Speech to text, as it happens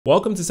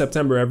Welcome to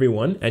September,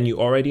 everyone, and you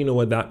already know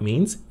what that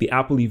means. The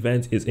Apple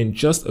event is in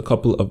just a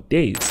couple of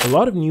days. A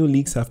lot of new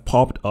leaks have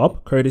popped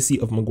up, courtesy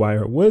of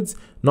Maguire Woods,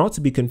 not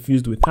to be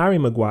confused with Harry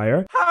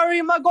Maguire.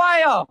 Harry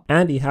Maguire!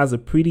 And he has a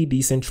pretty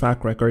decent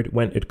track record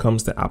when it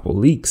comes to Apple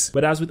leaks.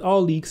 But as with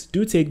all leaks,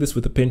 do take this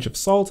with a pinch of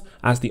salt,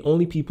 as the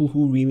only people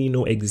who really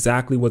know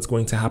exactly what's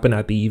going to happen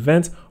at the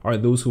event are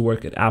those who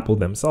work at Apple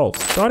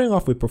themselves. Starting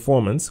off with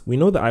performance, we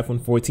know the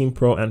iPhone 14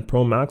 Pro and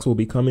Pro Max will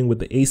be coming with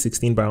the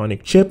A16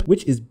 Bionic chip,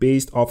 which is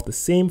based off the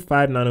same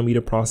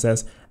 5nm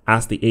process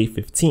as the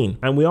A15,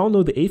 and we all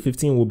know the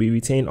A15 will be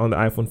retained on the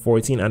iPhone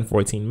 14 and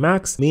 14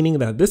 Max, meaning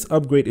that this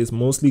upgrade is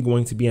mostly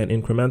going to be an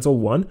incremental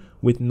one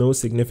with no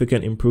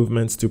significant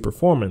improvements to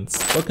performance.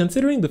 But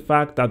considering the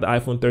fact that the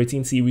iPhone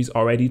 13 series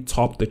already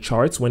topped the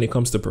charts when it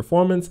comes to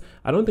performance,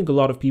 I don't think a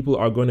lot of people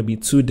are going to be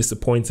too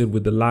disappointed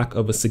with the lack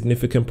of a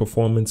significant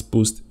performance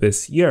boost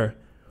this year.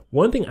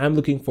 One thing I'm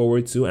looking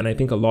forward to, and I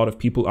think a lot of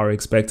people are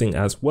expecting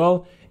as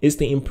well, is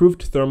the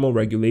improved thermal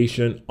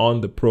regulation on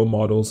the Pro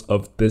models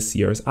of this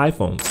year's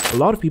iPhones. A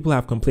lot of people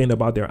have complained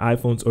about their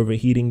iPhones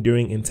overheating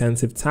during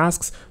intensive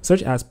tasks,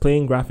 such as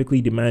playing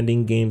graphically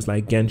demanding games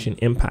like Genshin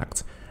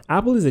Impact.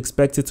 Apple is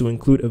expected to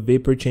include a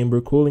vapor chamber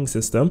cooling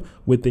system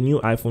with the new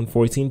iPhone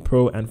 14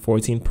 Pro and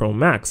 14 Pro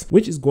Max,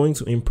 which is going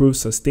to improve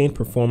sustained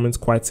performance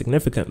quite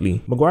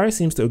significantly. Maguire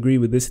seems to agree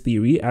with this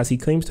theory, as he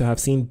claims to have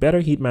seen better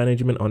heat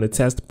management on the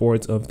test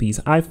boards of these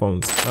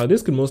iPhones. Now,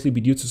 this could mostly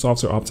be due to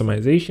software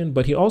optimization,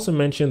 but he also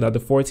mentioned that the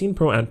 14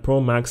 Pro and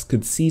Pro Max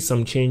could see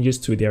some changes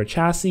to their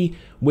chassis,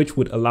 which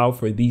would allow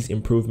for these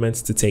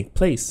improvements to take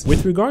place.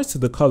 With regards to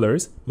the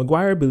colors,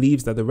 Maguire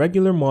believes that the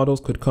regular models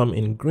could come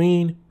in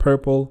green,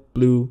 purple,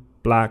 blue,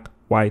 black,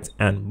 white,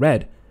 and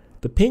red.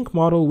 The pink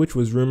model, which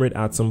was rumored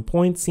at some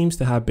point, seems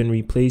to have been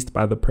replaced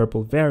by the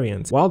purple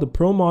variant, while the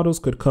Pro models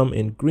could come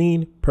in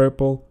green,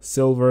 purple,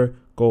 silver,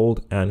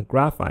 gold, and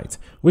graphite,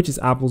 which is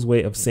Apple's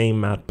way of saying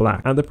matte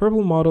black. And the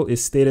purple model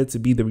is stated to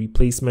be the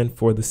replacement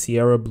for the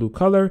Sierra blue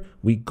color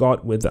we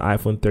got with the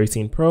iPhone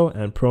 13 Pro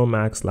and Pro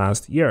Max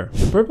last year.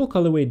 The purple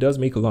colorway does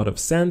make a lot of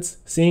sense,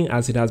 seeing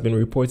as it has been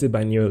reported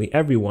by nearly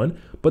everyone,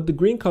 but the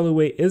green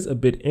colorway is a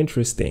bit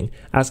interesting,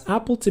 as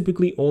Apple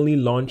typically only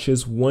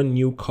launches one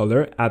new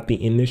color at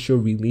the initial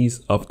release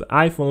of the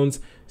iPhones,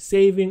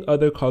 saving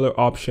other color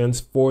options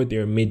for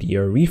their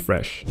mid-year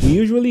refresh. We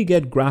usually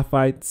get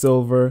graphite,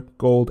 silver,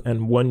 gold,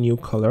 and one new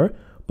color,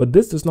 but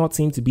this does not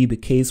seem to be the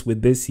case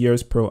with this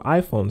year's Pro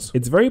iPhones.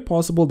 It's very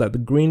possible that the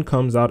green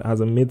comes out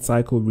as a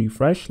mid-cycle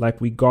refresh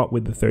like we got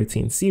with the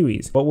 13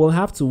 series, but we'll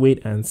have to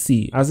wait and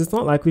see, as it's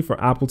not likely for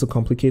Apple to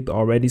complicate the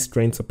already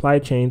strained supply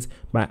chains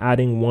by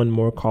adding one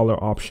more color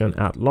option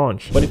at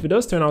launch. But if it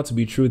does turn out to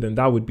be true, then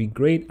that would be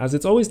great, as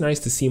it's always nice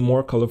to see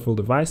more colorful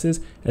devices,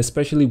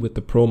 especially with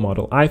the Pro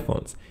model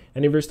iPhones.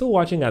 And if you're still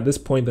watching at this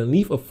point, then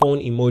leave a phone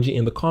emoji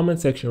in the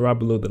comment section right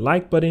below the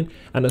like button,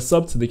 and a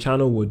sub to the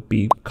channel would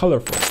be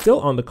colorful.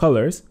 Still on the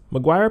colors,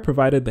 Maguire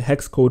provided the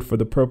hex code for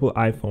the purple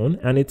iPhone,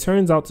 and it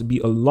turns out to be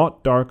a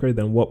lot darker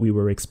than what we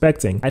were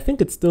expecting. I think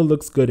it still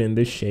looks good in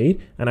this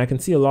shade, and I can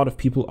see a lot of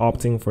people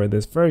opting for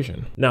this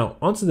version. Now,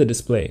 onto the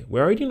display. We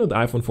already know the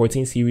iPhone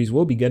 14 series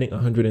will be getting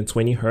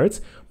 120Hz,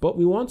 but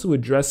we want to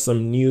address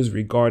some news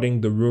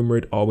regarding the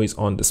rumored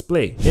always-on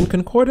display. In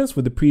concordance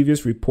with the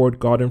previous report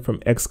gotten from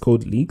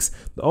Xcode Leaks,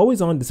 the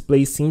always-on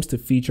display seems to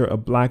feature a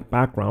black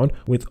background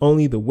with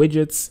only the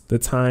widgets, the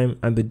time,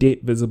 and the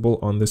date visible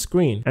on the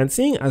screen. And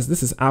seeing as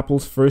this is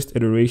Apple's first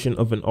iteration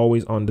of an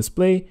always-on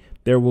display,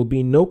 there will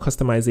be no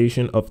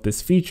customization of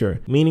this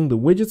feature, meaning the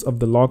widgets of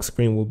the lock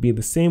screen will be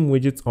the same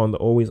widgets on the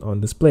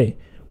always-on display,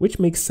 which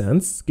makes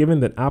sense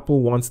given that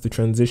Apple wants to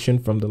transition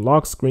from the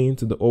lock screen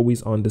to the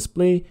always-on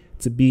display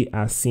to be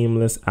as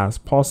seamless as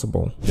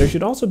possible. There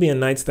should also be a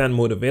nightstand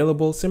mode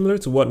available, similar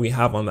to what we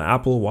have on the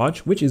Apple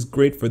Watch, which is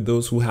great for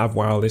those who have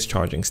wireless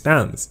charging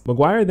stands.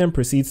 Maguire then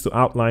proceeds to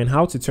outline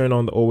how to turn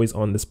on the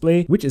always-on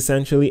display, which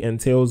essentially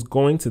entails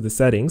going to the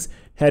settings,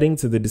 heading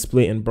to the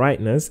display and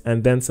brightness,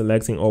 and then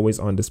selecting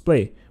always-on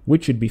display,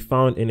 which should be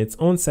found in its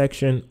own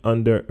section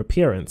under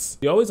appearance.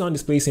 The always-on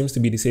display seems to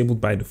be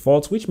disabled by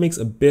default, which makes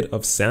a bit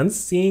of sense,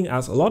 seeing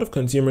as a lot of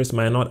consumers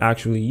might not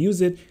actually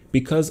use it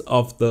because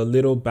of the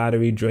little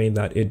battery drain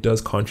that it does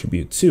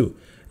contribute to.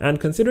 And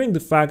considering the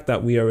fact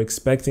that we are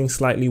expecting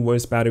slightly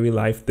worse battery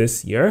life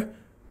this year,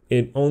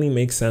 it only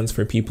makes sense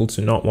for people to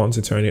not want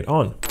to turn it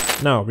on.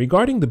 Now,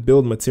 regarding the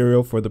build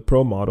material for the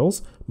Pro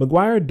models,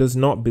 Maguire does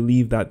not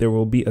believe that there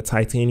will be a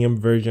titanium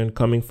version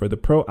coming for the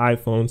Pro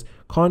iPhones,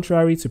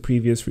 contrary to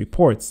previous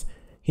reports.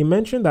 He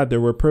mentioned that there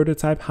were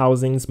prototype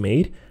housings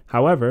made,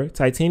 however,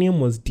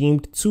 titanium was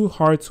deemed too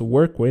hard to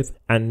work with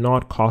and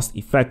not cost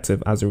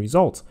effective as a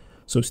result.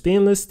 So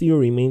stainless steel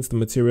remains the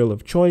material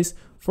of choice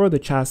for the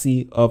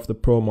chassis of the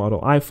Pro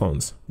model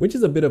iPhones, which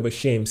is a bit of a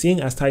shame,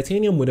 seeing as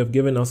titanium would have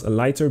given us a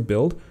lighter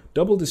build,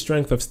 double the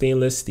strength of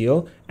stainless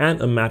steel, and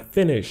a matte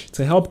finish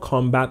to help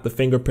combat the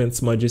fingerprint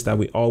smudges that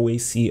we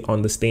always see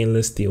on the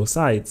stainless steel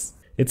sides.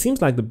 It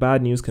seems like the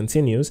bad news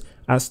continues,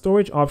 as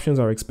storage options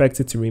are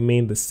expected to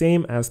remain the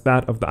same as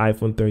that of the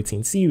iPhone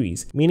 13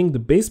 series, meaning the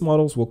base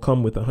models will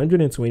come with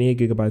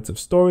 128GB of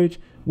storage,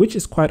 which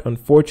is quite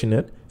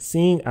unfortunate,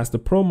 seeing as the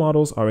Pro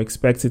models are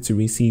expected to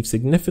receive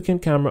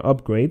significant camera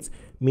upgrades,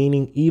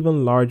 meaning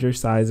even larger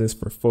sizes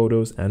for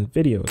photos and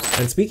videos.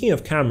 And speaking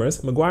of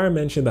cameras, Maguire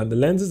mentioned that the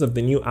lenses of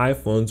the new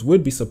iPhones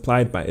would be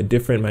supplied by a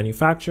different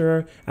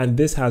manufacturer, and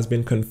this has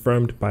been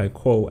confirmed by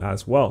Quo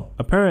as well.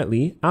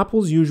 Apparently,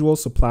 Apple's usual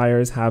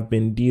suppliers have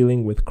been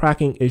dealing with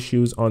cracking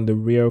issues on the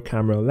rear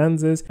camera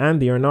lenses, and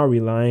they are now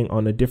relying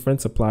on a different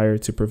supplier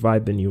to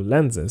provide the new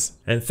lenses.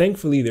 And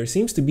thankfully, there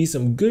seems to be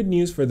some good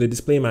news for the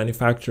display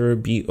manufacturer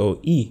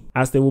BOE,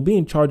 as they will be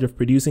in charge of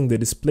producing the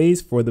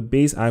displays for the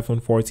base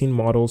iPhone 14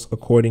 models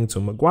according to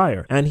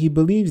Maguire, and he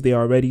believes they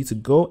are ready to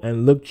go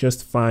and look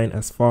just fine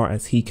as far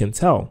as he can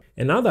tell.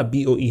 And now that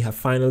BOE have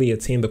finally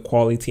attained the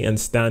quality and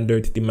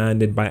standard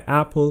demanded by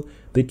Apple,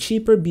 the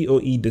cheaper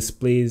BOE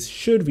displays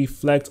should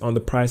reflect on the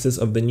prices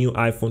of the new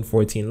iPhone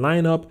 14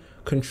 lineup,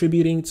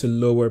 contributing to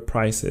lower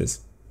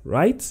prices,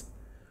 right?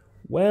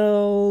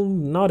 Well,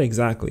 not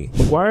exactly.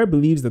 Maguire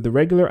believes that the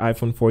regular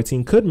iPhone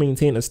 14 could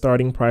maintain a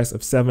starting price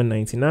of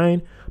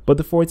 $799, but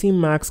the 14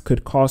 Max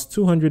could cost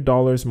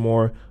 $200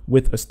 more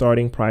with a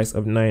starting price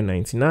of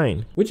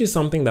 $999, which is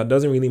something that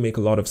doesn't really make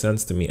a lot of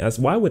sense to me, as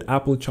why would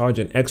Apple charge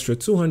an extra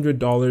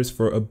 $200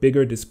 for a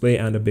bigger display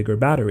and a bigger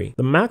battery?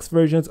 The Max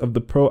versions of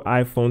the Pro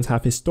iPhones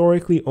have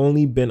historically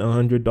only been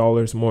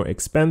 $100 more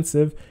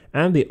expensive,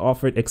 and they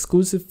offered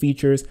exclusive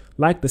features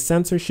like the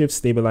sensor shift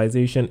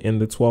stabilization in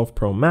the 12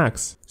 Pro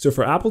Max. So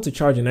for Apple to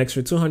charge an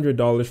extra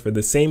 $200 for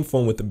the same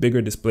phone with a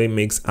bigger display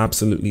makes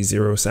absolutely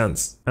zero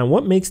sense. And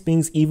what makes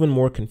things even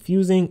more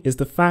confusing is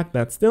the fact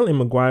that still in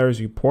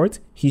Maguire's report,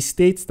 he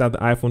states that the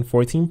iPhone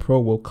 14 Pro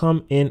will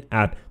come in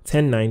at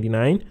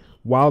 $1099,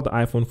 while the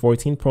iPhone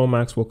 14 Pro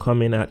Max will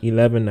come in at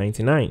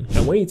 $1199.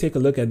 And when you take a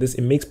look at this,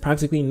 it makes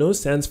practically no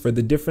sense for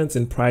the difference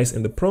in price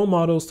in the Pro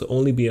models to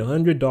only be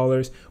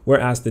 $100,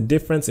 whereas the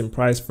difference in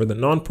price for the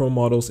non-Pro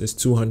models is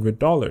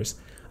 $200.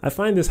 I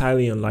find this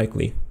highly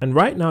unlikely. And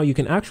right now you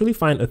can actually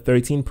find a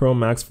 13 Pro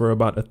Max for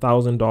about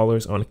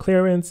 $1,000 on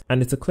clearance,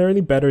 and it's a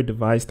clearly better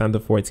device than the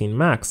 14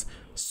 Max.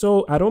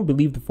 So I don't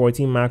believe the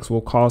 14 Max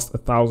will cost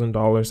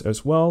 $1,000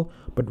 as well,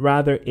 but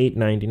rather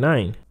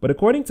 $899. But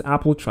according to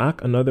Apple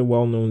Track, another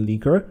well-known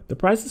leaker, the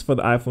prices for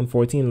the iPhone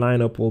 14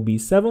 lineup will be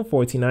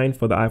 $749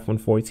 for the iPhone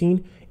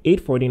 14,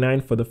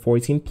 $849 for the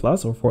 14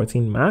 Plus or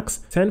 14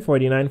 Max,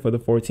 $1049 for the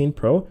 14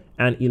 Pro,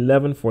 and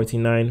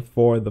 $1149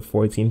 for the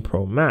 14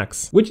 Pro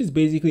Max, which is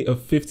basically a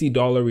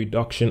 $50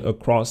 reduction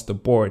across the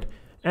board.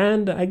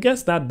 And I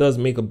guess that does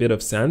make a bit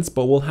of sense,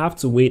 but we'll have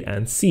to wait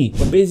and see.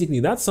 But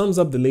basically, that sums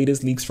up the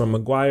latest leaks from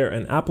Maguire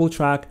and Apple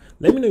Track.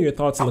 Let me know your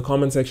thoughts in the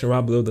comment section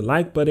right below the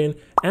like button.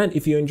 And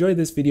if you enjoyed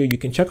this video, you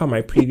can check out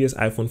my previous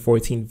iPhone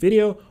 14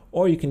 video,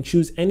 or you can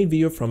choose any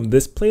video from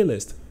this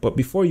playlist. But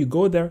before you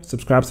go there,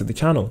 subscribe to the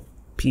channel.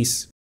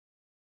 Peace.